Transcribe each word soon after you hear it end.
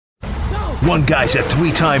One guy's a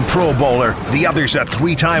 3-time Pro Bowler, the other's a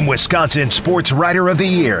 3-time Wisconsin Sports Writer of the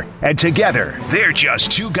Year. And together, they're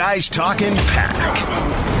just two guys talking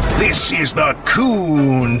Pack. This is the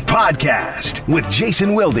Kuuuuuuhn Podcast with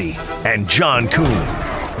Jason Wilde and John Kuhn.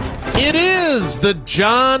 It is the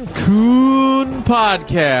John Kuhn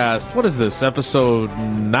Podcast. What is this, episode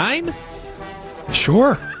 9?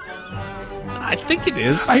 Sure. I think it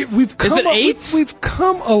is. Is it 8? We've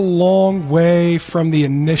come a long way from the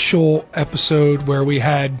initial episode where we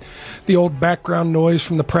had the old background noise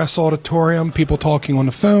from the press auditorium, people talking on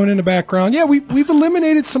the phone in the background. Yeah, we've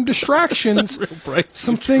eliminated some distractions,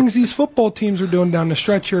 some things these football teams are doing down the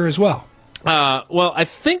stretch here as well. Well, I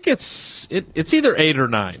think it's either 8 or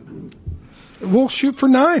 9. We'll shoot for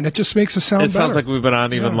 9. That just makes us sound better. It sounds like we've been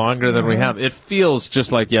on even longer than we have. It feels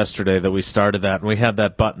just like yesterday that we started that, and we had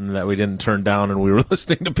that button that we didn't turn down, and we were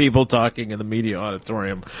listening to people talking in the media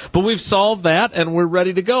auditorium. But we've solved that, and we're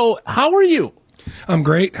ready to go. How are you? I'm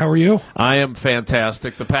great. How are you? I am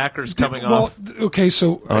fantastic. The Packers coming off. Okay,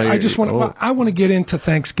 so I want to get into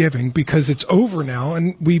Thanksgiving because it's over now,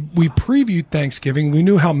 and we previewed Thanksgiving. We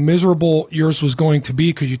knew how miserable yours was going to be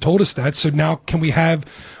because you told us that. So now can we have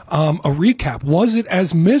a recap? Was it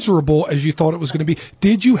as miserable as you thought it was going to be?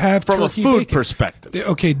 Did you have from turkey a food bacon? Perspective?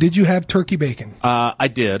 Okay, did you have turkey bacon? I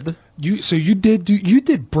did. You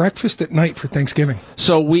did breakfast at night for Thanksgiving.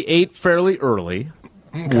 So we ate fairly early.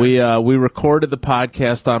 Okay. We recorded the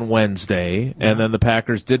podcast on Wednesday, and then the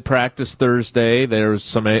Packers did practice Thursday. There's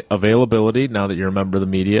some availability, now that you're a member of the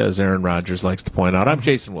media, as Aaron Rodgers likes to point out. I'm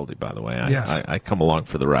Jason Wilde, by the way. I come along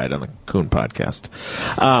for the ride on the Kuhn Podcast.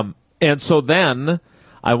 And so then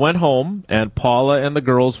I went home, and Paula and the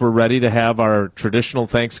girls were ready to have our traditional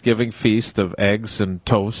Thanksgiving feast of eggs and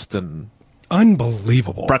toast and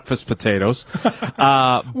unbelievable breakfast potatoes. You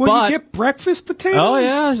get breakfast potatoes? Oh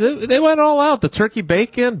yeah, they went all out. The turkey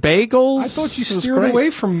bacon, bagels. I thought you steered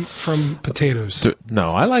away from potatoes. No,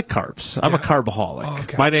 I like carbs. I'm a carbaholic. Oh,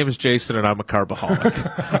 okay. My name is Jason, and I'm a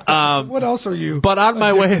carbaholic. What else are you? But on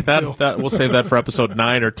my way, that we'll save that for episode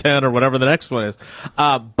 9 or 10 or whatever the next one is.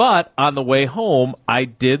 But on the way home, I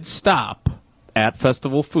did stop at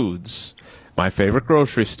Festival Foods, my favorite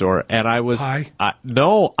grocery store, and I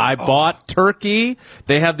bought turkey.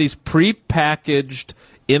 They have these pre-packaged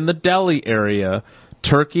in the deli area,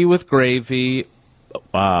 turkey with gravy,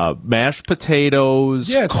 mashed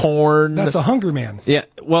potatoes, corn. That's a Hungry Man. Yeah,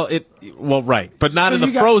 right, but not in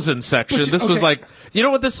the frozen section. This was like, you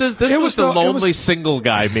know what this is? This was the lonely single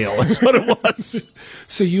guy meal. That's what it was.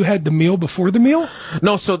 So you had the meal before the meal?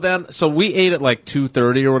 No, so we ate at like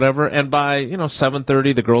 2:30 or whatever, and by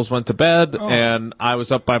 7:30 the girls went to bed, and I was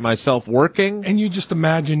up by myself working. And you just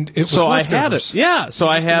imagined it was leftovers. I had it. Yeah, so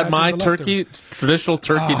I had my traditional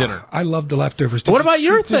turkey dinner. I love the leftovers. What about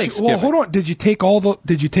your Thanksgiving? Well, hold on. Did you take all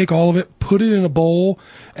of it, put it in a bowl,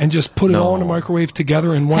 and just put it all in the microwave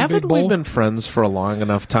together in one big bowl? Haven't we been friends for a long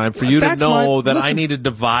enough time for you to know that I need to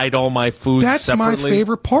divide all my food separately? That's my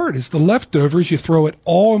favorite part, is the leftovers. You throw it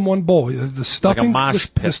all in one bowl. The stuffing, like a mosh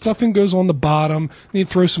pit. The stuffing goes on the bottom. Then you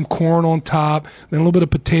throw some corn on top, then a little bit of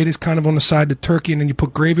potatoes kind of on the side, the turkey, and then you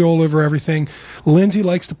put gravy all over everything. Lindsay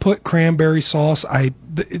likes to put cranberry sauce.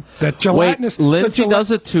 That gelatinous. Wait, Lindsay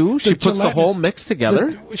does it too? She puts the whole mix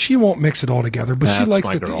together? She won't mix it all together, but she likes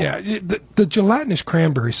to. Yeah, the gelatinous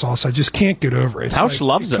cranberry sauce, I just can't get over it. Tausch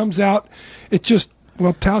loves it. It comes out, it just.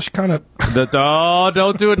 Well, Tausch kind of...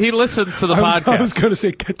 don't do it. He listens to the podcast. I was going to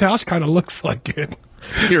say, Tausch kind of looks like it.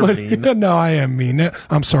 You're mean. No, I am mean.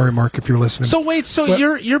 I'm sorry, Mark, if you're listening. So wait,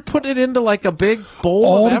 you're putting it into like a big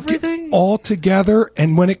bowl of everything? All together,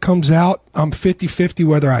 and when it comes out, I'm 50-50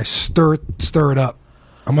 whether I stir it up.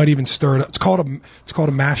 I might even stir it up. It's called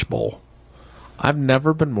a mash bowl. I've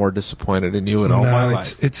never been more disappointed in you in all my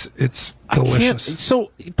life. It's delicious.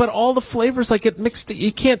 But all the flavors, like it mixed,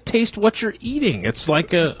 you can't taste what you're eating. It's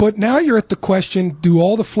like a... But now you're at the question, do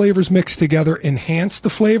all the flavors mixed together enhance the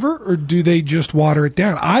flavor, or do they just water it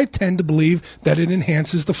down? I tend to believe that it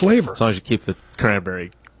enhances the flavor. As long as you keep the cranberry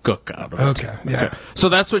gook out of it. Okay, yeah. Okay.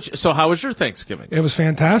 So how was your Thanksgiving? It was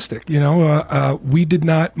fantastic. We did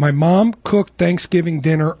not... My mom cooked Thanksgiving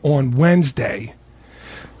dinner on Wednesday,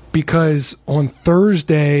 because on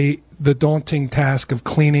Thursday the daunting task of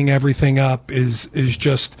cleaning everything up is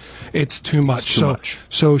just, it's too much.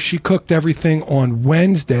 So she cooked everything on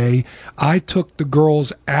Wednesday. I took the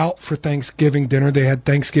girls out for Thanksgiving dinner. They had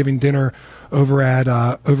Thanksgiving dinner over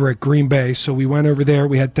at Green Bay. So we went over there.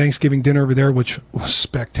 We had Thanksgiving dinner over there, which was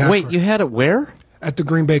spectacular. Wait, you had it where? At the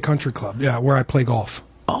Green Bay Country Club. Yeah, where I play golf.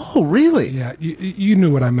 Oh, really? Yeah, you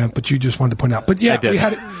knew what I meant, but you just wanted to point out. But yeah,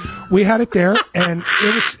 we had it there, and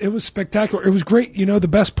it was spectacular. It was great. You know, the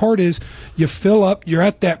best part is you fill up. You're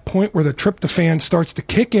at that point where the tryptophan starts to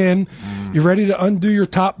kick in. You're ready to undo your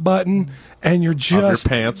top button, and you're just your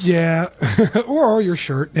pants. Yeah, or your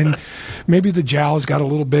shirt, and maybe the jowls got a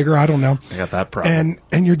little bigger. I don't know. I got that problem.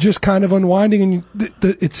 And you're just kind of unwinding, and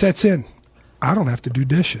it sets in. I don't have to do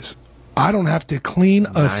dishes. I don't have to clean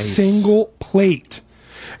a single plate.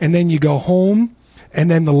 And then you go home,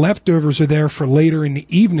 and then the leftovers are there for later in the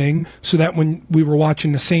evening, so that when we were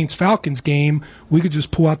watching the Saints-Falcons game, we could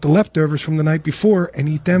just pull out the leftovers from the night before and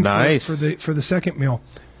eat them for the second meal.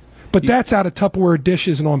 But that's out of Tupperware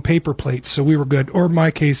dishes and on paper plates, so we were good. Or in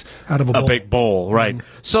my case, out of a bowl. A big bowl, right?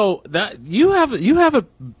 So that you have a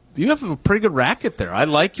pretty good racket there. I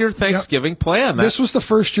like your Thanksgiving plan. This was the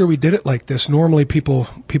first year we did it like this. Normally people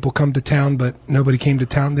come to town, but nobody came to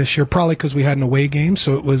town this year, probably because we had an away game,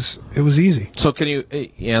 so it was easy. So can you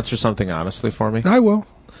answer something honestly for me? I will.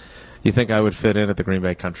 You think I would fit in at the Green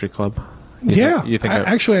Bay Country Club? You think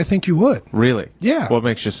actually, I think you would. Really? Yeah. What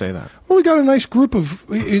makes you say that? Well, we got a nice group of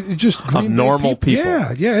just Green normal Bay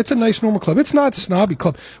people. Yeah, it's a nice normal club. It's not a snobby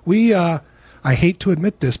club. We I hate to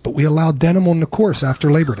admit this, but we allowed denim on the course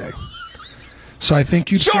after Labor Day. So I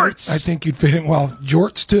think you'd fit in. Well,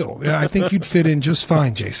 jorts too. Yeah, I think you'd fit in just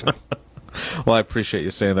fine, Jason. Well, I appreciate you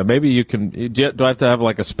saying that. Maybe you can. Do I have to have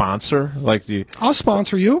like a sponsor? Like, I'll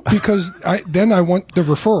sponsor you because then I want the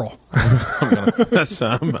referral.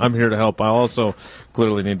 I'm here to help. I also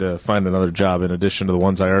clearly need to find another job in addition to the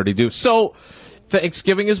ones I already do. So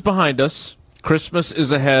Thanksgiving is behind us. Christmas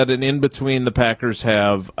is ahead, and in between, the Packers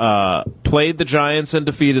have played the Giants and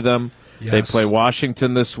defeated them. Yes. They play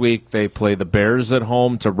Washington this week. They play the Bears at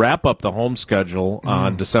home to wrap up the home schedule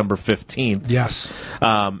on December 15th. Yes.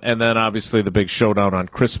 And then, obviously, the big showdown on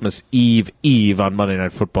Christmas Eve on Monday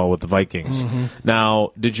Night Football with the Vikings.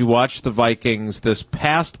 Now, did you watch the Vikings this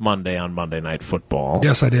past Monday on Monday Night Football?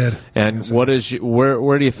 Yes, I did. And where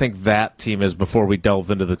do you think that team is before we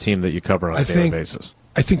delve into the team that you cover on a daily basis?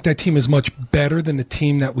 I think that team is much better than the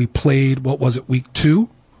team that we played, week 2?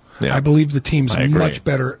 Yeah. I believe the team's much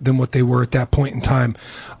better than what they were at that point in time.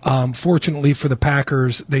 Fortunately for the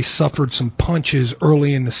Packers, they suffered some punches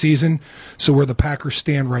early in the season. So where the Packers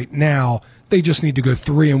stand right now, they just need to go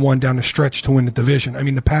 3-1 down the stretch to win the division. I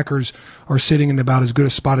mean, the Packers are sitting in about as good a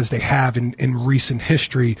spot as they have in recent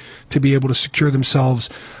history to be able to secure themselves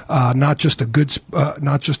not just a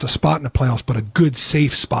spot in the playoffs, but a good,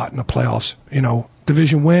 safe spot in the playoffs. You know,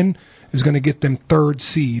 division win is going to get them 3rd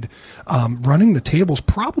seed. Running the table is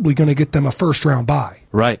probably going to get them a first-round bye.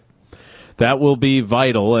 Right. That will be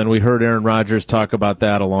vital, and we heard Aaron Rodgers talk about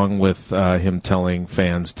that along with him telling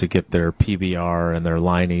fans to get their PBR and their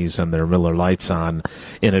Lineys and their Miller Lights on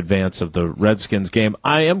in advance of the Redskins game.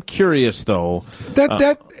 I am curious, though.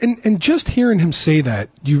 And just hearing him say that,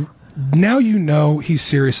 you know he's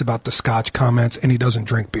serious about the Scotch comments and he doesn't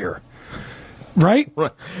drink beer. Right?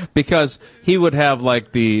 Because he would have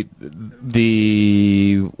like a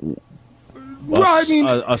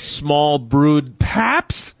small brewed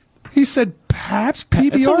Pabst. He said Pabst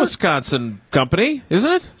PBR. It's a Wisconsin company, isn't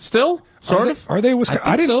it? Still, sort of. Are they Wisconsin?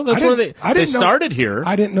 I think so. That's where they started here.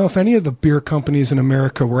 I didn't know if any of the beer companies in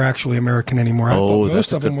America were actually American anymore.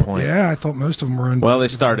 That's a good point. Yeah, I thought most of them were. Well, they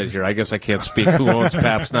started here. I guess I can't speak who owns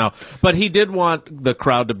Pabst now, but he did want the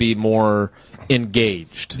crowd to be more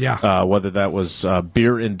engaged. Yeah. Whether that was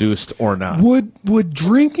beer induced or not. Would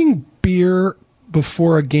drinking beer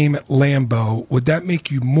before a game at Lambeau, would that make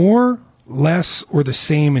you more, less, or the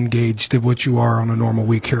same engaged than what you are on a normal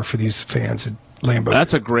week here for these fans at Lambeau?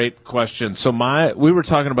 That's a great question. So we were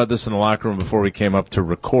talking about this in the locker room before we came up to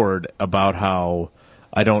record about how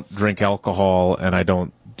I don't drink alcohol and I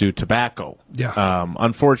don't do tobacco. Yeah.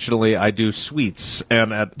 Unfortunately, I do sweets,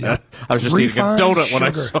 and I was just eating a donut when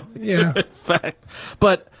I saw it. Yeah. In fact,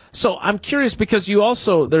 but. So I'm curious because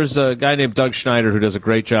there's a guy named Doug Schneider who does a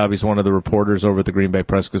great job. He's one of the reporters over at the Green Bay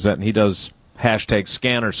Press-Gazette, and he does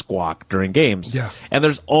 #scanner squawk during games. Yeah. And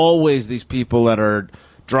there's always these people that are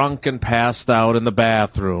drunk and passed out in the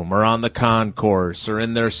bathroom or on the concourse or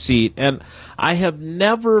in their seat. And I have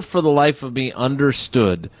never for the life of me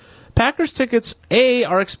understood Packers tickets, A,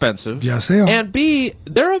 are expensive. Yes, they are. And B,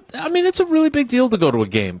 it's a really big deal to go to a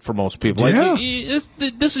game for most people. Yeah.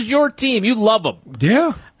 This is your team. You love them.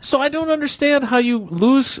 Yeah. So I don't understand how you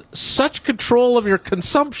lose such control of your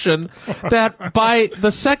consumption that by the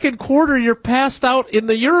second quarter you're passed out in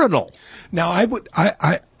the urinal. Now, I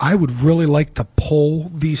would really like to poll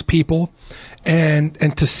these people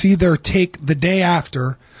and to see their take the day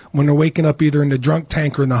after when they're waking up either in the drunk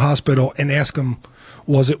tank or in the hospital, and ask them,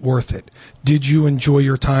 was it worth it? Did you enjoy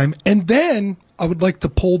your time? And then I would like to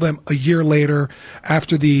poll them a year later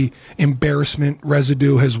after the embarrassment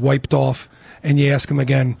residue has wiped off, and you ask them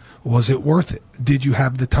again, was it worth it? Did you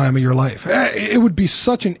have the time of your life? It would be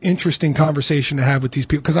such an interesting conversation to have with these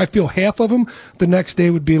people, because I feel half of them the next day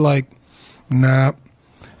would be like, nah,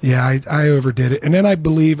 yeah, I overdid it. And then I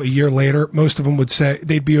believe a year later, most of them would say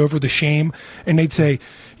they'd be over the shame, and they'd say,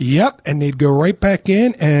 yep, and they'd go right back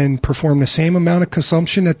in and perform the same amount of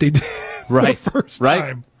consumption that they did the first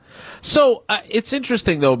time. So it's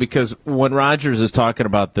interesting, though, because when Rodgers is talking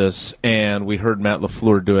about this, and we heard Matt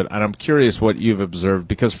LaFleur do it, and I'm curious what you've observed,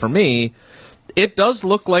 because for me, it does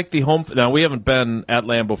look like the home – now, we haven't been at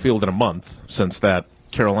Lambeau Field in a month since that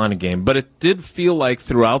Carolina game, but it did feel like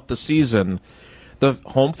throughout the season – the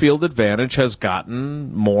home field advantage has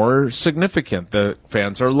gotten more significant. The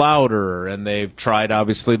fans are louder, and they've tried,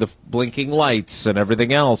 obviously, the blinking lights and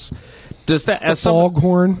everything else. Does that the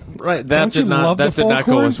foghorn? Right, that did not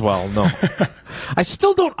go as well. No, I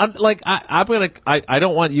still don't like. I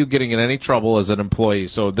don't want you getting in any trouble as an employee.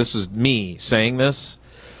 So this is me saying this.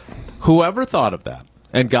 Whoever thought of that,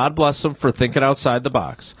 and God bless them for thinking outside the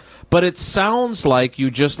box. But it sounds like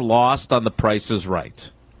you just lost on The Price is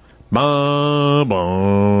Right.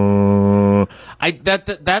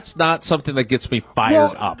 That's not something that gets me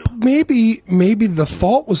fired up. Maybe the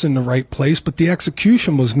thought was in the right place, but the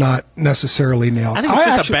execution was not necessarily nailed. I think it's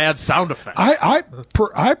just a bad sound effect. I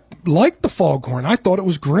liked the foghorn. I thought it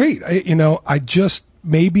was great.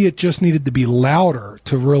 Maybe it just needed to be louder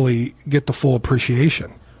to really get the full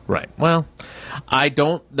appreciation. Right. Well, I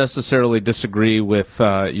don't necessarily disagree with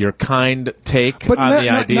your kind take on the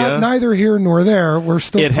idea. Neither here nor there.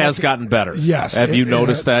 It has gotten better. Yes. Have you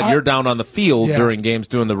noticed that? You're down on the field during games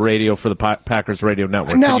doing the radio for the Packers radio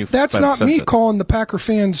network. Now, that's not me calling the Packer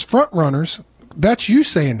fans front runners. That's you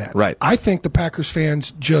saying that. Right. I think the Packers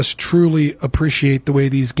fans just truly appreciate the way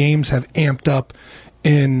these games have amped up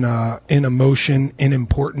in emotion, in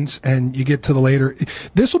importance, and you get to the later.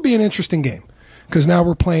 This will be an interesting game, because now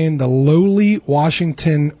we're playing the lowly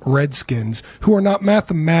Washington Redskins, who are not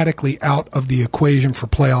mathematically out of the equation for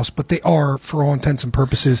playoffs, but they are for all intents and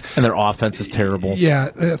purposes. And their offense is terrible. Yeah,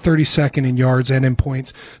 32nd in yards and in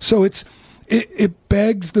points. So it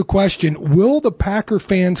begs the question, will the Packer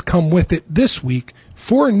fans come with it this week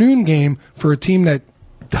for a noon game for a team that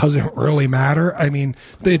doesn't really matter? I mean,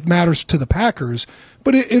 it matters to the Packers,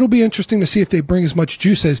 but it'll be interesting to see if they bring as much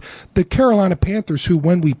juice as the Carolina Panthers, who,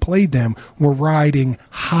 when we played them, were riding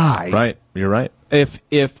high. Right, you're right. If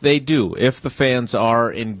the fans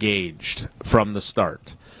are engaged from the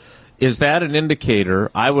start, is that an indicator?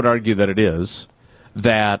 I would argue that it is,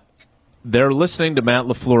 that they're listening to Matt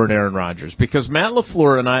LaFleur and Aaron Rodgers. Because Matt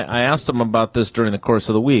LaFleur, and I asked him about this during the course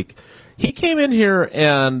of the week, he came in here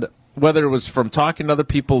and, whether it was from talking to other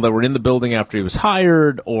people that were in the building after he was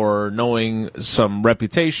hired or knowing some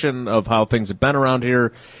reputation of how things had been around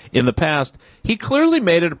here in the past, he clearly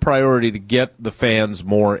made it a priority to get the fans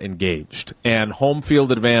more engaged. And home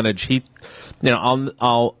field advantage,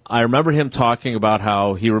 I remember him talking about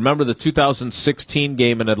how he remembered the 2016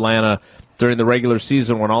 game in Atlanta during the regular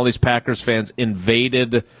season when all these Packers fans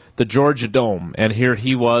invaded the Georgia Dome, and here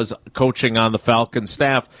he was coaching on the Falcons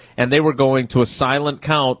staff, and they were going to a silent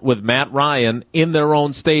count with Matt Ryan in their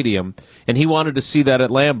own stadium, and he wanted to see that at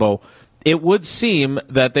Lambeau. It would seem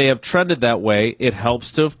that they have trended that way. It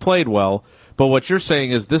helps to have played well, but what you're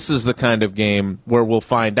saying is this is the kind of game where we'll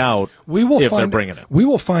find out if they're bringing it. We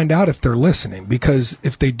will find out if they're listening, because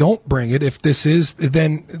if they don't bring it, if this is,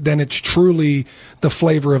 then it's truly the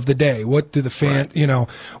flavor of the day. What do the fans,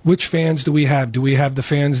 which fans do we have? Do we have the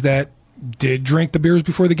fans that did drink the beers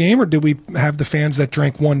before the game, or did we have the fans that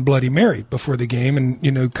drank one Bloody Mary before the game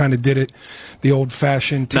and, kind of did it the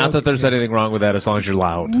old-fashioned... Not that there's anything wrong with that as long as you're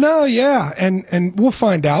loud. No, yeah, and we'll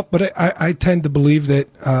find out, but I tend to believe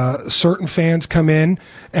that certain fans come in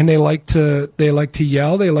and they like to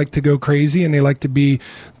yell, they like to go crazy, and they like to be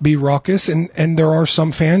raucous, and there are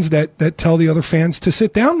some fans that tell the other fans to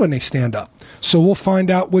sit down when they stand up. So we'll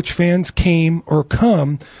find out which fans came or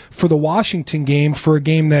come for the Washington game, for a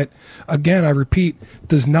game that, again, I repeat,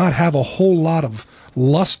 does not have a whole lot of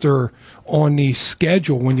luster on the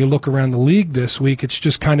schedule when you look around the league this week. It's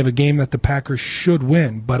just kind of a game that the Packers should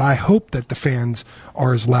win, but I hope that the fans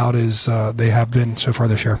are as loud as they have been so far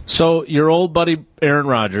this year. So your old buddy Aaron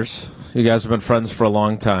Rodgers, you guys have been friends for a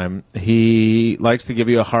long time. He likes to give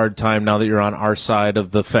you a hard time now that you're on our side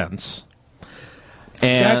of the fence.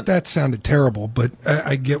 And that sounded terrible, but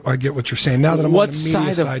I get what you're saying. Now that I'm on the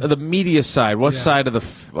media side, of the media side? What side of the?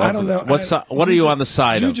 I don't know. What are you on the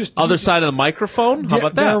side of? Other side of the microphone? How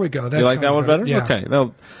about that? There we go. You like that one better? Yeah. Okay.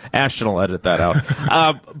 No, Ashton will edit that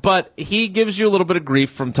out. But he gives you a little bit of grief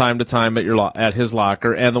from time to time at his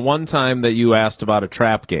locker. And the one time that you asked about a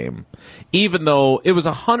trap game, even though it was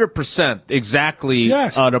 100% exactly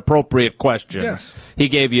an appropriate question, he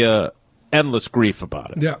gave you endless grief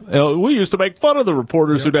about it. Yeah. We used to make fun of the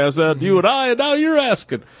reporters who'd ask that, you and I, and now you're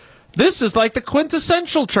asking. This is like the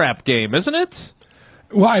quintessential trap game, isn't it?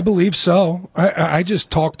 Well, I believe so. I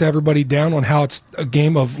just talked to everybody down on how it's a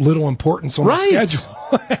game of little importance on the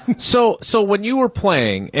schedule. So when you were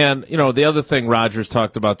playing, and the other thing Rodgers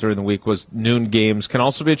talked about during the week was noon games can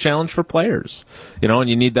also be a challenge for players. And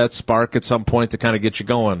you need that spark at some point to kind of get you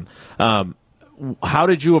going. How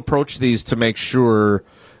did you approach these to make sure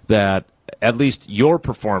that at least your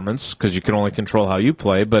performance, because you can only control how you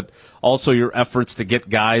play, but also your efforts to get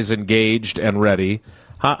guys engaged and ready?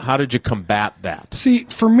 How did you combat that? See,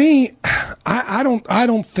 for me, I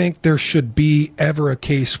don't think there should be ever a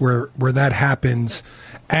case where that happens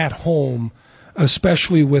at home,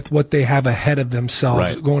 especially with what they have ahead of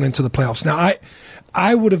themselves going into the playoffs. Now,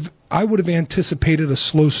 I would have anticipated a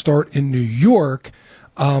slow start in New York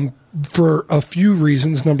for a few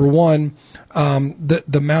reasons. Number one, the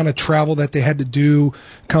amount of travel that they had to do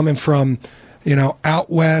coming from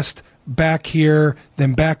out west, back here,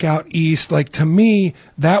 then back out east. Like, to me,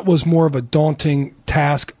 that was more of a daunting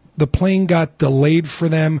task. The plane got delayed for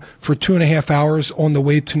them for 2.5 hours on the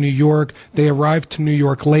way to New York. They arrived to New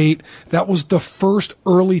York late. That was the first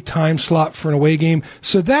early time slot for an away game.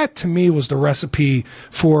 So that, to me, was the recipe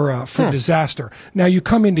for disaster. Now, you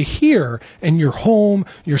come into here, and you're home.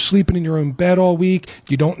 You're sleeping in your own bed all week.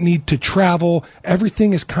 You don't need to travel.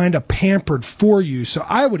 Everything is kind of pampered for you. So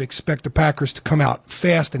I would expect the Packers to come out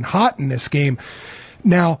fast and hot in this game.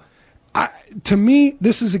 Now, to me,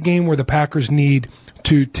 this is a game where the Packers need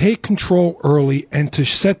to take control early and to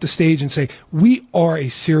set the stage and say, we are a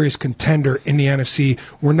serious contender in the NFC.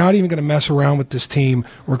 We're not even going to mess around with this team.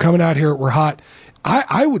 We're coming out here. We're hot.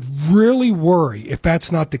 I would really worry if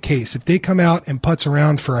that's not the case. If they come out and putz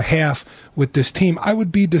around for a half with this team, I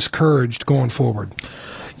would be discouraged going forward.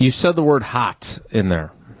 You said the word hot in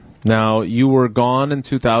there. Now, you were gone in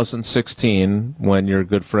 2016 when your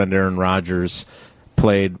good friend Aaron Rodgers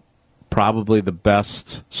played probably the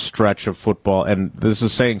best stretch of football, and this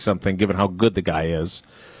is saying something given how good the guy is,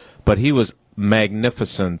 but he was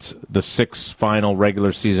magnificent the 6 final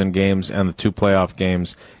regular season games and the 2 playoff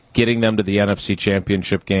games, getting them to the NFC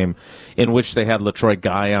Championship game, in which they had LaTroy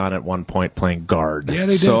Guion at one point playing guard. Yeah,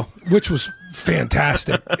 they did, which was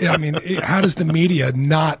fantastic. I mean, how does the media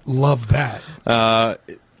not love that?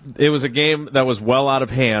 It was a game that was well out of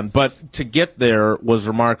hand, but to get there was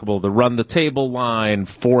remarkable. To run the table line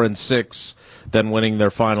 4-6, then winning their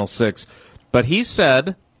final 6. But he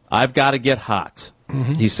said, I've got to get hot.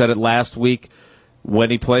 Mm-hmm. He said it last week. When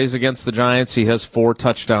he plays against the Giants, he has 4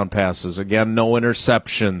 touchdown passes. Again, no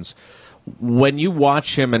interceptions. When you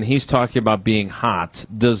watch him and he's talking about being hot,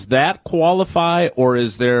 does that qualify, or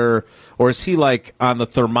is he like on the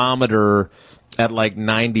thermometer at like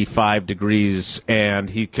 95 degrees, and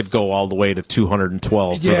he could go all the way to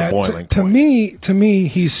 212 for the boiling point? To me,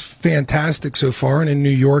 he's fantastic so far. And in New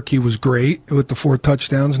York, he was great with the 4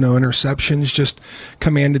 touchdowns, no interceptions, just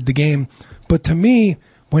commanded the game. But to me,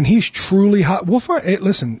 when he's truly hot, we'll find. Hey,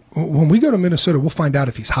 listen, when we go to Minnesota, we'll find out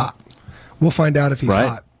if he's hot. We'll find out if he's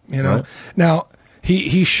hot. Now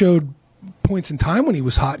he showed points in time when he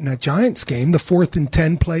was hot in that Giants game. The 4th and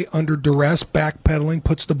 10 play under duress, backpedaling,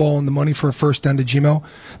 puts the ball on the money for a first down to Gmo.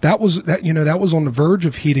 That was on the verge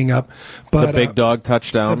of heating up. But the big dog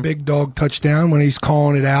touchdown. The big dog touchdown when he's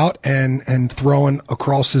calling it out and throwing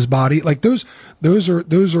across his body. Like those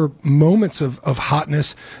are moments of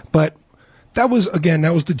hotness. But that was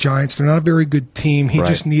the Giants. They're not a very good team. He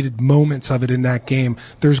just needed moments of it in that game.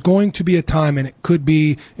 There's going to be a time, and it could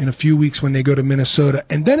be in a few weeks when they go to Minnesota,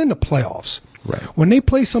 and then in the playoffs. Right. When they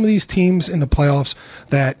play some of these teams in the playoffs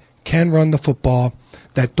that can run the football,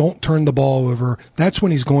 that don't turn the ball over, that's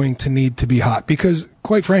when he's going to need to be hot. Because,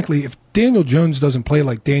 quite frankly, if Daniel Jones doesn't play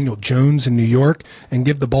like Daniel Jones in New York and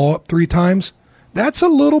give the ball up 3 times, that's a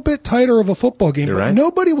little bit tighter of a football game. But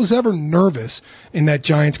nobody was ever nervous in that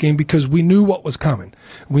Giants game because we knew what was coming.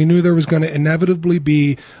 We knew there was going to inevitably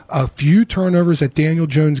be a few turnovers that Daniel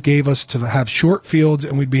Jones gave us to have short fields,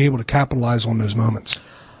 and we'd be able to capitalize on those moments.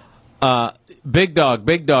 Big dog,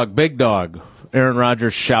 big dog, big dog. Aaron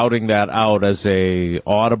Rodgers shouting that out as a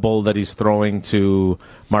audible that he's throwing to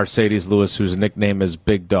Mercedes Lewis, whose nickname is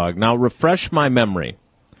Big Dog. Now, refresh my memory.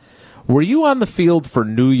 Were you on the field for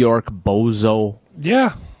New York Bozo?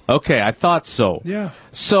 Yeah. Okay, I thought so. Yeah.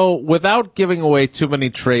 So without giving away too many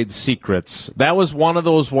trade secrets, that was one of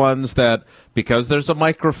those ones that, because there's a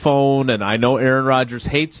microphone, and I know Aaron Rodgers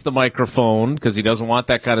hates the microphone because he doesn't want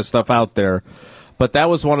that kind of stuff out there, but that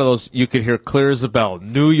was one of those you could hear clear as a bell,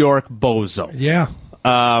 New York Bozo. Yeah.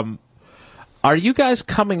 Are you guys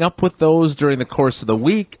coming up with those during the course of the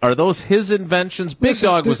week? Are those his inventions? Big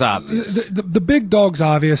Dog was obvious. The Big Dog's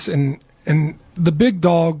obvious, and the Big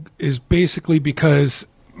Dog is basically because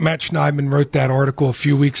Matt Schneidman wrote that article a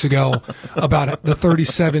few weeks ago about the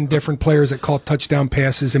 37 different players that caught touchdown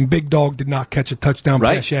passes, and Big Dog did not catch a touchdown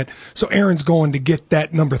pass yet. So Aaron's going to get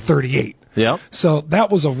that number 38. Yeah. So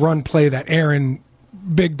that was a run play that Aaron,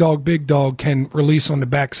 Big Dog can release on the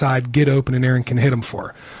backside, get open, and Aaron can hit him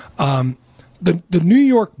for. The New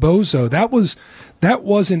York Bozo, that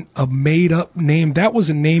wasn't a made up name. That was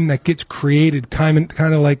a name that gets created kind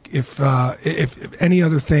of like if any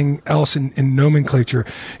other thing else in nomenclature.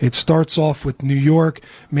 It starts off with New York,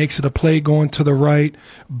 makes it a play going to the right.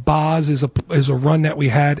 Boz is a run that we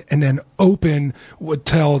had, and then open would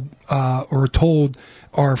tell or told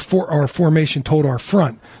our formation told our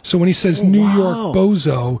front. So when he says New York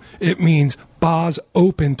Bozo, it means Boz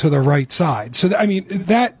open to the right side. So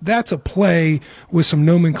that's a play with some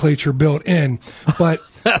nomenclature built in. But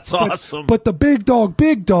that's awesome. But the Big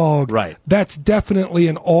Dog, right? That's definitely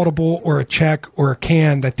an audible or a check or a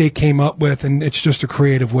can that they came up with, and it's just a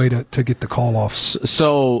creative way to get the call off.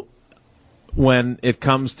 So when it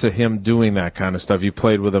comes to him doing that kind of stuff, you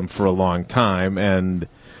played with him for a long time, and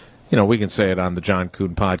we can say it on the John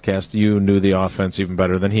Kuhn podcast. You knew the offense even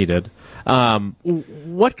better than he did.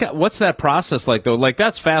 What's that process like, though? Like,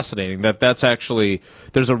 that's fascinating. That's actually,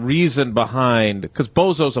 there's a reason behind, because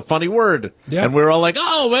Bozo's a funny word. Yeah. And we were all like,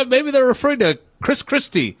 oh, maybe they're referring to Chris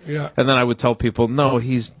Christie. Yeah. And then I would tell people, no,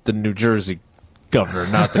 he's the New Jersey governor,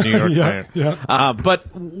 not the New York mayor. Yeah. But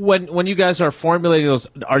when you guys are formulating those,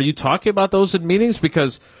 are you talking about those in meetings?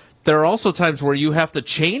 Because there are also times where you have to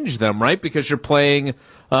change them, right? Because you're playing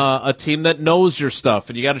a team that knows your stuff,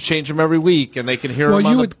 and you got to change them every week, and they can hear them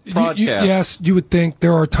on the broadcast. Yes, you would think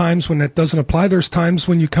there are times when that doesn't apply. There's times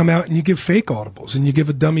when you come out and you give fake audibles, and you give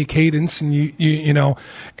a dummy cadence, and you know,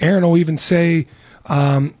 Aaron will even say,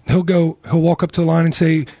 he'll walk up to the line and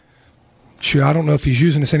say, "Sure, I don't know if he's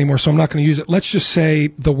using this anymore, so I'm not going to use it. Let's just say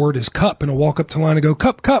the word is cup," and he'll walk up to the line and go,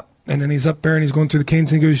 "Cup," and then he's up there and he's going through the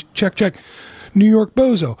cadence and he goes, "Check. New York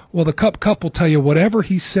Bozo." Well, the cup will tell you whatever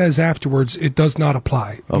he says afterwards, it does not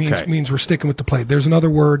apply. It means we're sticking with the play. There's another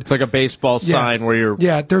word. It's like a baseball sign where you're...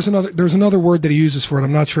 Yeah, there's another word that he uses for it.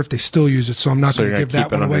 I'm not sure if they still use it, so I'm not going to give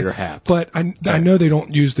that one away. Your hat. But I know they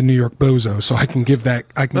don't use the New York Bozo, so I can give that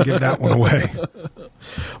one away.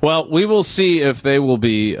 Well, we will see if they will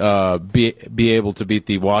be able to beat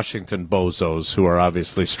the Washington Bozos, who are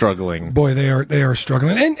obviously struggling. Boy, they are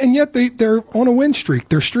struggling, and yet they're on a win streak.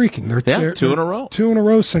 They're streaking. They're 2 in a row. 2 in a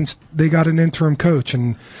row since they got an interim coach,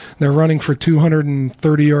 and they're running for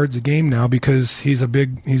 230 yards a game now because he's a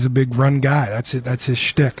big run guy. That's it. That's his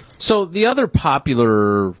shtick. So the other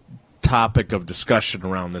popular topic of discussion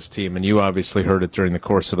around this team, and you obviously heard it during the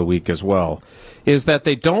course of the week as well, is that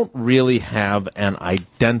they don't really have an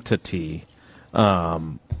identity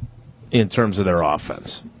in terms of their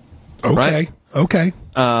offense. Okay. Right? Okay.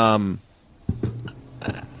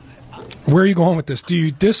 Where are you going with this? Do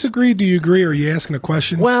you disagree? Do you agree? Or are you asking a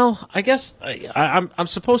question? Well, I guess I'm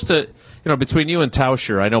supposed to, between you and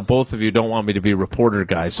Tauscher, I know both of you don't want me to be reporter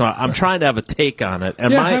guys, so I'm trying to have a take on it.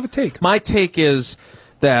 And have a take. My take is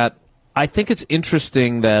that I think it's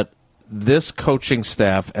interesting that this coaching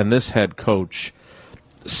staff and this head coach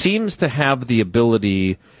seems to have the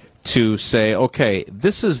ability to say, okay,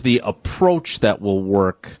 this is the approach that will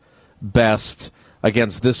work best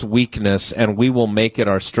against this weakness, and we will make it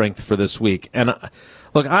our strength for this week. And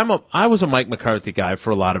look, I was a Mike McCarthy guy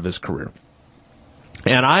for a lot of his career,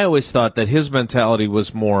 and I always thought that his mentality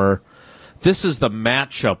was more, this is the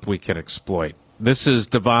matchup we can exploit. This is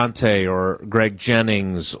Devontae or Greg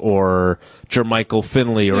Jennings or Jermichael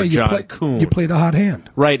Finley or John Kuhn. You play the hot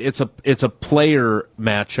hand, right? It's a player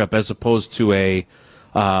matchup as opposed to a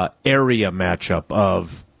area matchup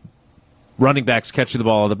of running backs catching the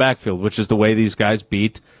ball in the backfield, which is the way these guys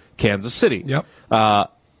beat Kansas City. Yep.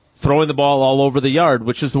 Throwing the ball all over the yard,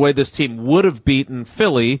 which is the way this team would have beaten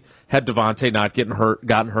Philly had Devontae not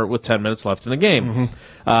gotten hurt with 10 minutes left in the game.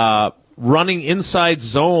 Mm-hmm. Running inside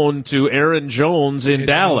zone to Aaron Jones in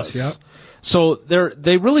Dallas. Yep. So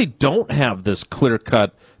they really don't have this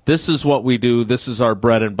clear-cut, this is what we do, this is our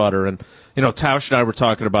bread and butter. And, Tausch and I were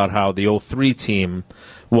talking about how the 03 team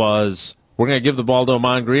were we're going to give the ball to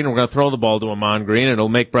Ahman Green, and we're going to throw the ball to Ahman Green, and it'll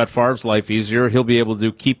make Brett Favre's life easier. He'll be able to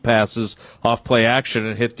do keep passes off play action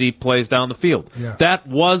and hit deep plays down the field. Yeah. That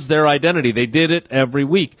was their identity. They did it every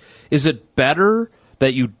week. Is it better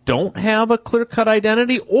that you don't have a clear-cut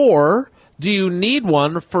identity, or do you need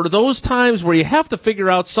one for those times where you have to figure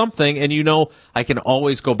out something and I can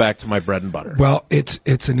always go back to my bread and butter? Well, it's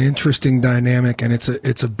an interesting dynamic, and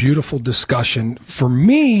it's a beautiful discussion. For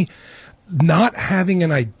me, not having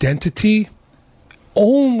an identity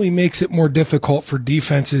only makes it more difficult for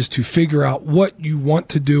defenses to figure out what you want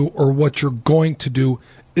to do or what you're going to do,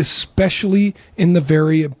 especially in the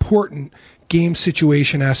very important game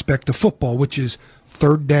situation aspect of football, which is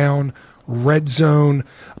third down, red zone,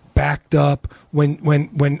 backed up.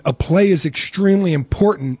 When a play is extremely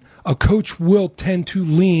important, a coach will tend to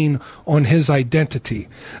lean on his identity.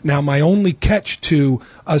 Now, my only catch to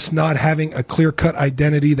us not having a clear-cut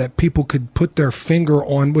identity that people could put their finger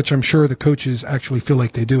on, which I'm sure the coaches actually feel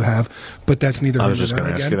like they do have, but that's neither here nor there. I was just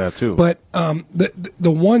going to ask you that too. But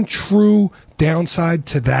the one true downside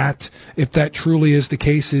to that, if that truly is the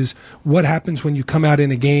case, is what happens when you come out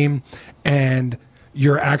in a game and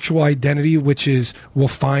your actual identity, which is we'll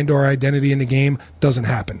find our identity in the game, doesn't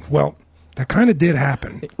happen. Well, that kind of did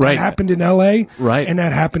happen. Right. That happened in L.A., right, and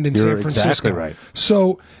that happened in San Francisco. Exactly right.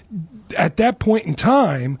 So at that point in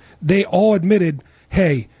time, they all admitted,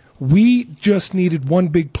 hey, we just needed one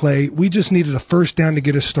big play. We just needed a first down to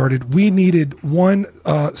get us started. We needed one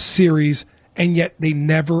series, and yet they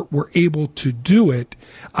never were able to do it.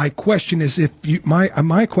 My question is,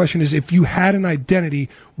 if you had an identity,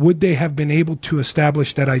 would they have been able to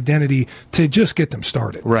establish that identity to just get them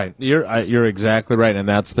started? Right. You're exactly right, and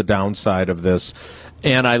that's the downside of this.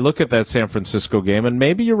 And I look at that San Francisco game, and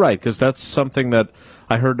maybe you're right, because that's something that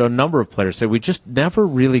I heard a number of players say. We just never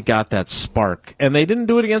really got that spark. And they didn't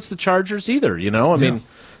do it against the Chargers either, I mean,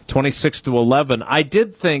 26-11. I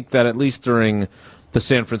did think that at least during the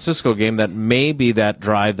San Francisco game, that maybe that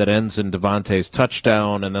drive that ends in Devontae's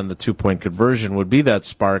touchdown and then the 2-point conversion would be that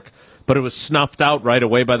spark, but it was snuffed out right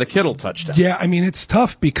away by the Kittle touchdown. Yeah, I mean, it's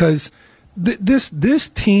tough because this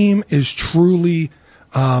team is truly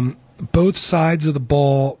both sides of the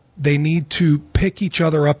ball. They need to pick each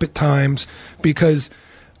other up at times because,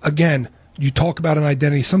 again, you talk about an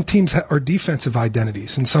identity. Some teams are defensive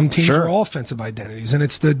identities, and some teams are offensive identities. And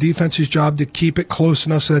it's the defense's job to keep it close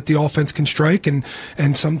enough so that the offense can strike. And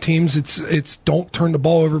some teams, it's don't turn the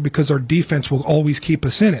ball over because our defense will always keep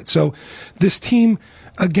us in it. So this team,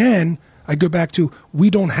 again, I go back to, we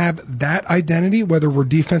don't have that identity, whether we're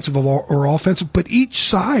defensive or offensive, but each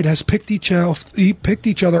side has picked each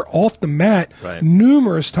other off the mat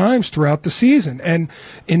numerous times throughout the season. And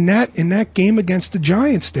in that game against the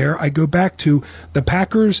Giants there, I go back to the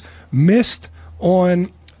Packers missed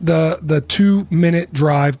on the 2-minute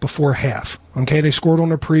drive before half. Okay, they scored on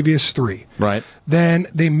their previous 3. Right. Then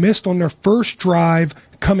they missed on their first drive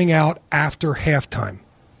coming out after halftime.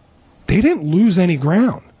 They didn't lose any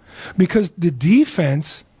ground, because the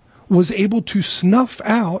defense was able to snuff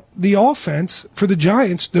out the offense for the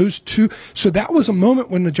Giants, those two. So that was a moment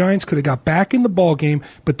when the Giants could have got back in the ball game,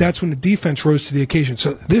 but that's when the defense rose to the occasion.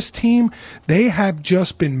 So this team, they have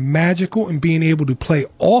just been magical in being able to play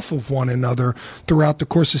off of one another throughout the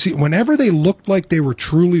course of the season. Whenever they looked like they were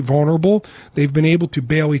truly vulnerable, they've been able to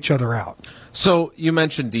bail each other out. So you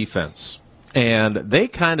mentioned defense, and they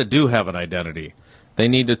kind of do have an identity. They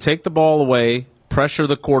need to take the ball away, pressure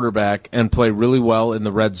the quarterback, and play really well in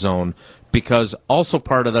the red zone, because also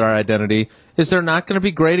part of their identity is they're not going to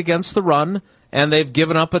be great against the run, and they've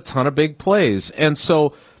given up a ton of big plays. And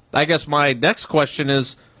so I guess my next question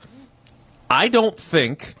is, I don't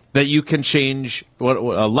think that you can change what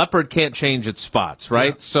a leopard can't change its spots,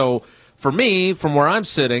 right? Yeah. So for me, from where I'm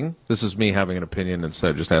sitting, this is me having an opinion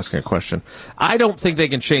instead of just asking a question, I don't think they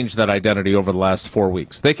can change that identity over the last 4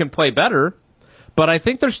 weeks. They can play better, but I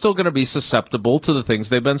think they're still going to be susceptible to the things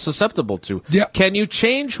they've been susceptible to. Yeah. Can you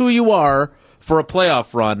change who you are for a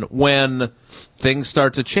playoff run when things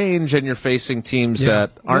start to change and you're facing teams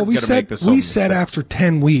that aren't going to make this? We said after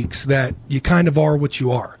 10 weeks that you kind of are what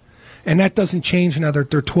you are. And that doesn't change now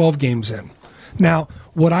that they're 12 games in. Now,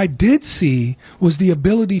 what I did see was the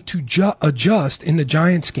ability to adjust in the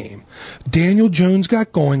Giants game. Daniel Jones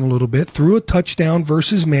got going a little bit, threw a touchdown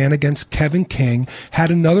versus man against Kevin King, had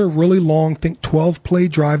another really long, 12-play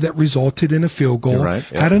drive that resulted in a field goal,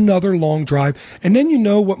 had another long drive. And then you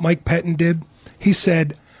know what Mike Pettin did? He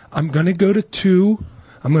said, I'm going to go to 2.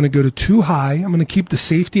 I'm going to go to too high. I'm going to keep the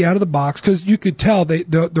safety out of the box, because you could tell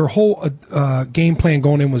their whole game plan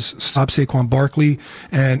going in was stop Saquon Barkley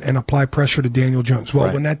and apply pressure to Daniel Jones.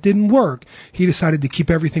 Well, when that didn't work, he decided to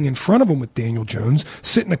keep everything in front of him with Daniel Jones,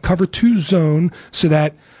 sit in a cover 2 zone so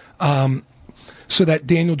that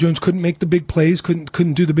Daniel Jones couldn't make the big plays,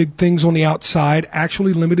 couldn't do the big things on the outside,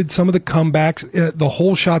 actually limited some of the comebacks. The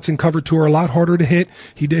whole shots in cover 2 are a lot harder to hit.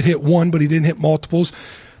 He did hit one, but he didn't hit multiples.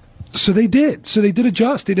 So they did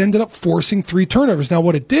adjust. It ended up forcing 3 turnovers. Now,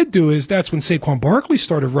 what it did do is that's when Saquon Barkley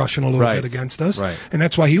started rushing a little bit against us. Right. And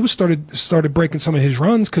that's why he was started breaking some of his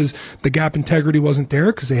runs, because the gap integrity wasn't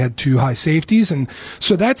there, because they had 2 high safeties. And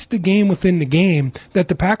so that's the game within the game that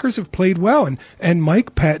the Packers have played well. And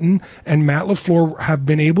Mike Pettin and Matt LaFleur have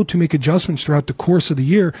been able to make adjustments throughout the course of the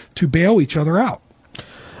year to bail each other out.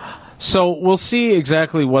 So we'll see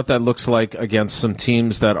exactly what that looks like against some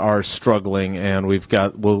teams that are struggling, and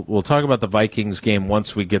we'll talk about the Vikings game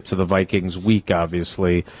once we get to the Vikings week,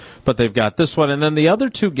 obviously. But they've got this one, and then the other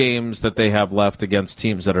 2 games that they have left against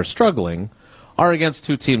teams that are struggling are against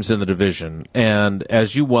 2 teams in the division. And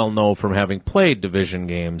as you well know from having played division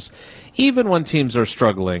games, even when teams are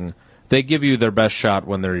struggling, they give you their best shot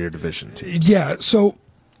when they're your division team. Yeah. So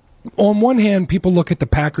on one hand, people look at the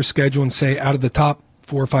Packers schedule and say, out of the top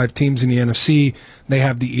 4 or 5 teams in the NFC, they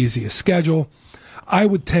have the easiest schedule. I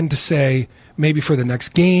would tend to say maybe for the next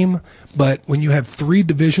game, but when you have 3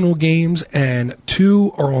 divisional games and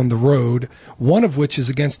 2 are on the road, one of which is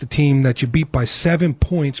against a team that you beat by 7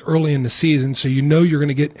 points early in the season, so you know you're going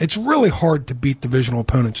to get, it's really hard to beat divisional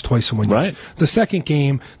opponents twice in 1 year. Right. The second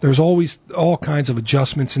game, there's always all kinds of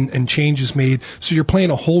adjustments and changes made, so you're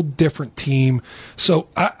playing a whole different team. So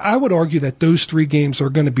I would argue that those 3 games are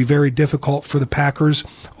going to be very difficult for the Packers,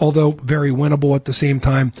 although very winnable at the same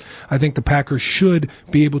time. I think the Packers should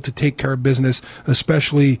be able to take care of business,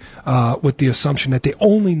 especially with the assumption that they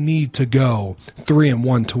only need to go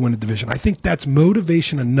 3-1 to win a division. I think that's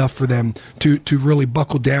motivation enough for them to really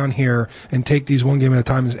buckle down here and take these one game at a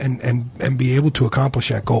time and be able to accomplish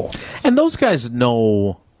that goal. And those guys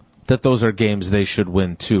know that those are games they should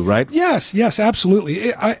win too, right? Yes,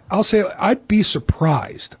 absolutely. I'll say I'd be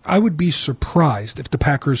surprised. I would be surprised if the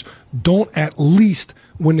Packers don't at least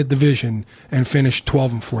win the division and finish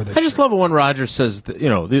 12-4 this year. I just love it when Rodgers says,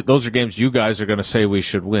 those are games you guys are going to say we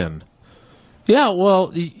should win. Yeah,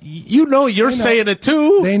 well, you're saying it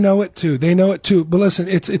too. They know it too. But listen,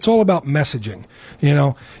 it's all about messaging.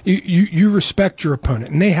 You respect your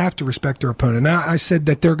opponent, and they have to respect their opponent. Now, I said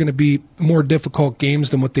that they're going to be more difficult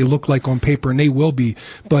games than what they look like on paper, and they will be.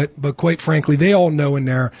 But quite frankly, they all know in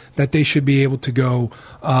there that they should be able to go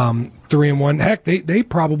 3-1. Heck, they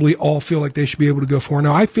probably all feel like they should be able to go 4.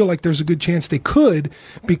 Now, I feel like there's a good chance they could,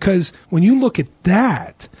 because when you look at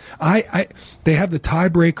that, they have the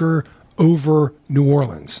tiebreaker over New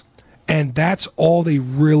Orleans, and that's all they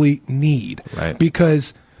really need. Right.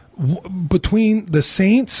 Because between the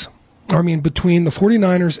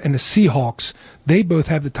 49ers and the Seahawks, they both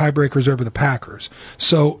have the tiebreakers over the Packers.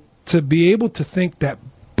 So to be able to think that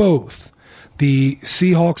both the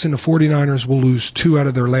Seahawks and the 49ers will lose 2 out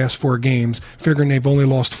of their last 4 games, figuring they've only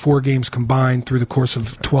lost 4 games combined through the course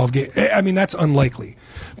of 12 games. I mean, that's unlikely.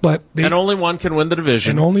 And only one can win the division.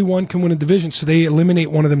 And only one can win a division, so they eliminate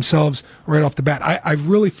one of themselves right off the bat. I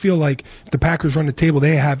really feel like if the Packers run the table,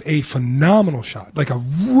 they have a phenomenal shot, like a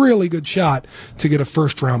really good shot to get a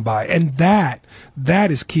first-round bye. And that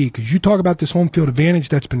is key, because you talk about this home field advantage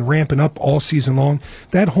that's been ramping up all season long.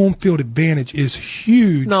 That home field advantage is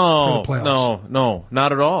huge for the playoffs. No,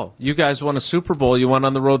 not at all. You guys won a Super Bowl. You won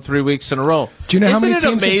on the road 3 weeks in a row. Do you know how many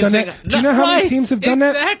teams have done that? Do you know how many teams have done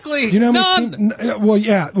that? Exactly. Do you know how None. many teams? Well,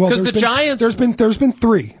 yeah. Well, because the Giants. There's been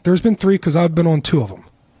 3. There's been 3 because I've been on 2 of them.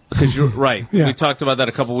 Because you're right. Yeah. We talked about that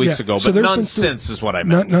a couple weeks ago, so but none since is what I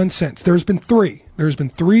meant. None since. There's been 3. There's been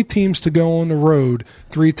 3 teams to go on the road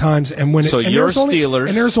 3 times and win it. So your Steelers.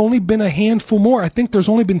 And there's only been a handful more. I think there's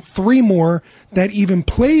only been 3 more that even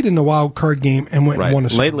played in the wild card game and went and won a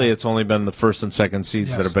Super Bowl. Lately, it's only been the first and second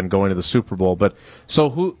seeds that have been going to the Super Bowl. But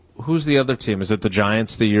so who's the other team? Is it the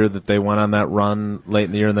Giants the year that they went on that run late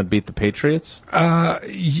in the year and then beat the Patriots?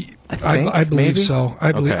 I believe so.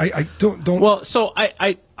 I believe. Okay. I don't. Well, so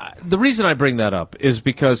I the reason I bring that up is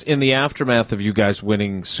because in the aftermath of you guys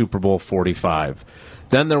winning Super Bowl 45,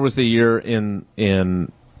 then there was the year in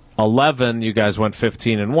 11 you guys went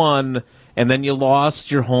 15-1. And then you lost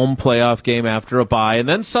your home playoff game after a bye, and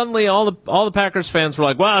then suddenly all the Packers fans were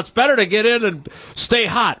like, "Well, it's better to get in and stay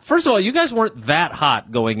hot." First of all, you guys weren't that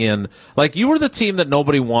hot going in. Like, you were the team that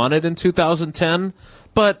nobody wanted in 2010,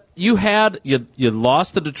 but you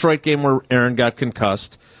lost the Detroit game where Aaron got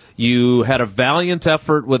concussed. You had a valiant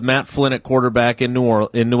effort with Matt Flynn at quarterback in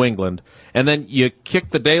New England, and then you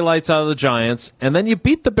kicked the daylights out of the Giants, and then you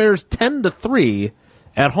beat the Bears 10-3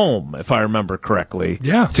 at home, if I remember correctly.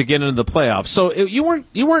 Yeah. To get into the playoffs. So you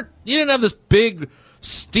didn't have this big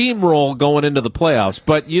steamroll going into the playoffs,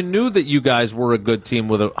 but you knew that you guys were a good team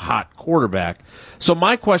with a hot quarterback. So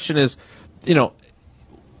my question is,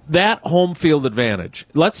 that home field advantage.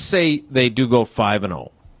 Let's say they do go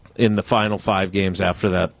 5-0 in the final 5 games after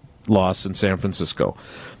that loss in San Francisco.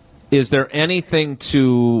 Is there anything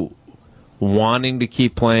to wanting to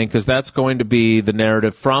keep playing? Because that's going to be the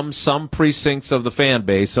narrative from some precincts of the fan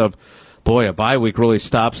base of, boy, a bye week really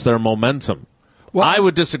stops their momentum. Well, I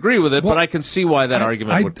would disagree with it, but I can see why that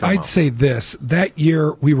argument would come up. I'd say this. That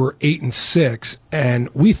year we were 8-6, and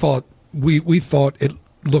we thought it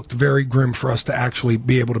looked very grim for us to actually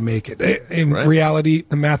be able to make it. In reality,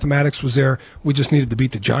 the mathematics was there. We just needed to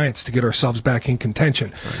beat the Giants to get ourselves back in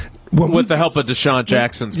contention. Right. With the help of Deshaun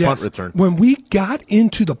Jackson's punt return. When we got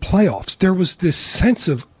into the playoffs, there was this sense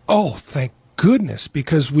of, oh, thank goodness,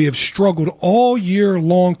 because we have struggled all year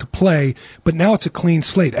long to play, but now it's a clean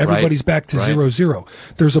slate. Everybody's back to 0-0.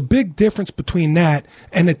 There's a big difference between that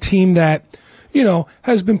and a team that,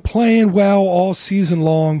 has been playing well all season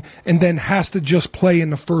long and then has to just play in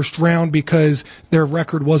the first round because their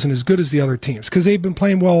record wasn't as good as the other teams because they've been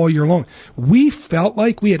playing well all year long. We felt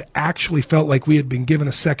like we had been given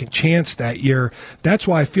a second chance that year. That's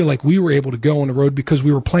why I feel like we were able to go on the road because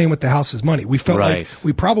we were playing with the house's money. We felt like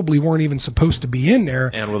we probably weren't even supposed to be in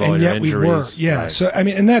there, and with all your injuries, we were. Yeah. Right. So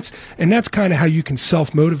and that's kind of how you can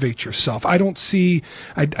self-motivate yourself. I don't see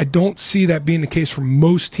that being the case for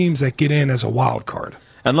most teams that get in as a wild card.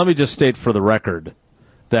 And let me just state for the record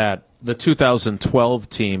that the 2012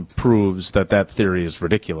 team proves that theory is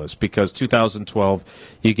ridiculous because 2012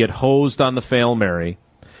 you get hosed on the Fail Mary,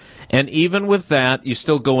 and even with that you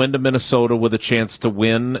still go into Minnesota with a chance to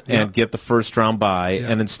win and get the first round bye,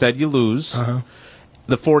 and instead you lose.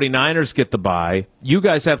 The 49ers get the bye. You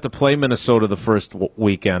guys have to play Minnesota the first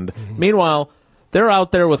weekend. Meanwhile, they're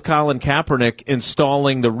out there with Colin Kaepernick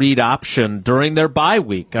installing the read option during their bye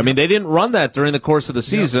week. I mean, they didn't run that during the course of the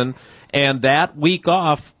season, and that week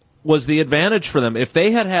off was the advantage for them. If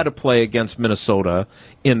they had to play against Minnesota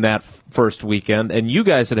in that first weekend, and you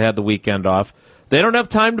guys had the weekend off, they don't have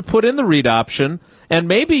time to put in the read option, and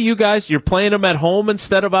maybe you're playing them at home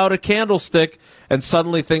instead of out at Candlestick, and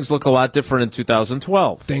suddenly things look a lot different in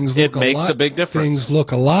 2012. It makes a big difference. Things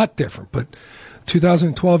look a lot different, but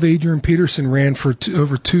 2012, Adrian Peterson ran for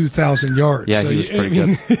over 2,000 yards. Yeah, he was pretty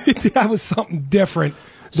good. That was something different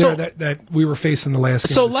there that we were facing the last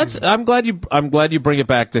game. So I'm glad you bring it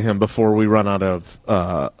back to him before we run out of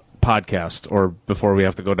podcast or before we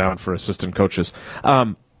have to go down for assistant coaches.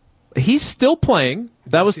 He's still playing.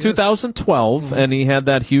 That was 2012, and he had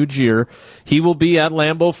that huge year. He will be at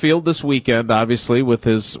Lambeau Field this weekend, obviously,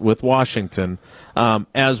 with Washington. From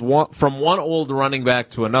one old running back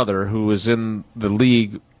to another who was in the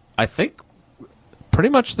league, I think, pretty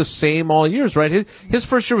much the same all years, right? His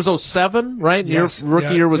first year was 2007, right? Yes. Your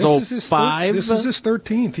rookie year was 2005. This is his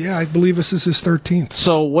 13th. Yeah, I believe this is his 13th.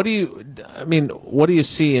 So what do you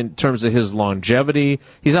see in terms of his longevity?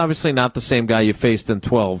 He's obviously not the same guy you faced in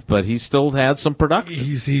 12, but he still had some production.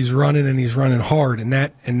 He's running, and he's running hard, and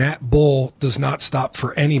that bull does not stop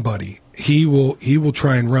for anybody. He will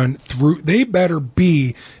try and run through. They better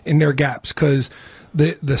be in their gaps because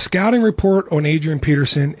the scouting report on Adrian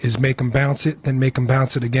Peterson is make him bounce it, then make him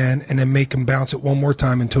bounce it again, and then make him bounce it one more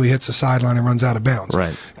time until he hits the sideline and runs out of bounds.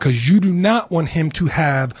 Right. Because you do not want him to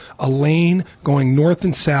have a lane going north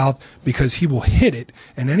and south because he will hit it,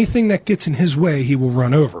 and anything that gets in his way, he will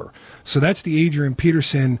run over. So that's the Adrian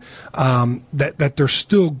Peterson that they're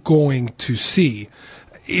still going to see.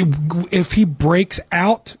 If he breaks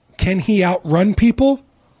out, can he outrun people?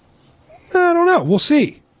 I don't know. We'll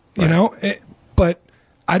see. Right. But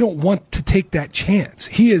I don't want to take that chance.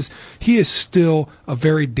 He is still a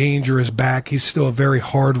very dangerous back. He's still a very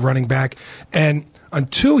hard running back. And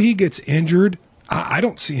until he gets injured, I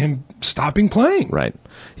don't see him stopping playing. Right.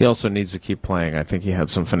 He also needs to keep playing. I think he had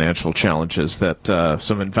some financial challenges,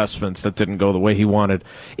 some investments that didn't go the way he wanted.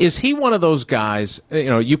 Is he one of those guys,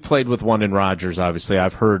 you played with one in Rodgers, obviously.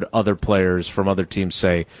 I've heard other players from other teams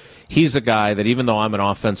say, he's a guy that even though I'm an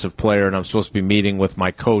offensive player and I'm supposed to be meeting with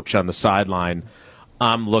my coach on the sideline,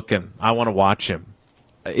 I'm looking. I want to watch him.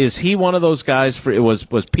 Is he one of those guys? Was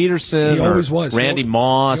Peterson? He always was. Randy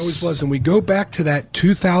Moss? He always was. And we go back to that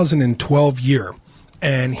 2012 year,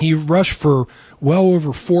 and he rushed for well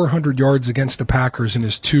over 400 yards against the Packers in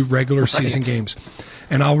his 2 regular season games.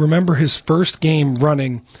 And I'll remember his first game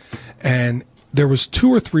running, and there was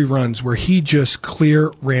 2 or 3 runs where he just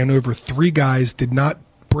clear ran over 3 guys, did not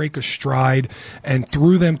break a stride, and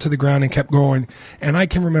threw them to the ground and kept going. And I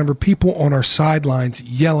can remember people on our sidelines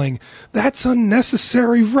yelling, "That's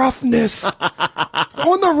unnecessary roughness."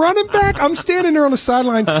 On the running back, I'm standing there on the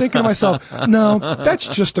sidelines thinking to myself, no, that's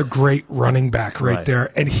just a great running back right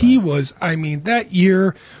there. And he was, I mean, that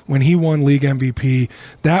year when he won league MVP,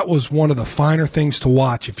 that was one of the finer things to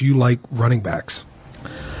watch if you like running backs.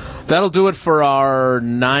 That'll do it for our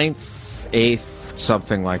 9th, 8th,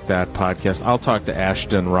 something like that podcast. I'll talk to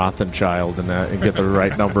Ashton Rothenchild and get the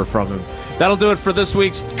right number from him. That'll do it for this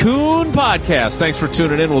week's Kuhn Podcast. Thanks for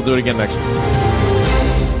tuning in. We'll do it again next week.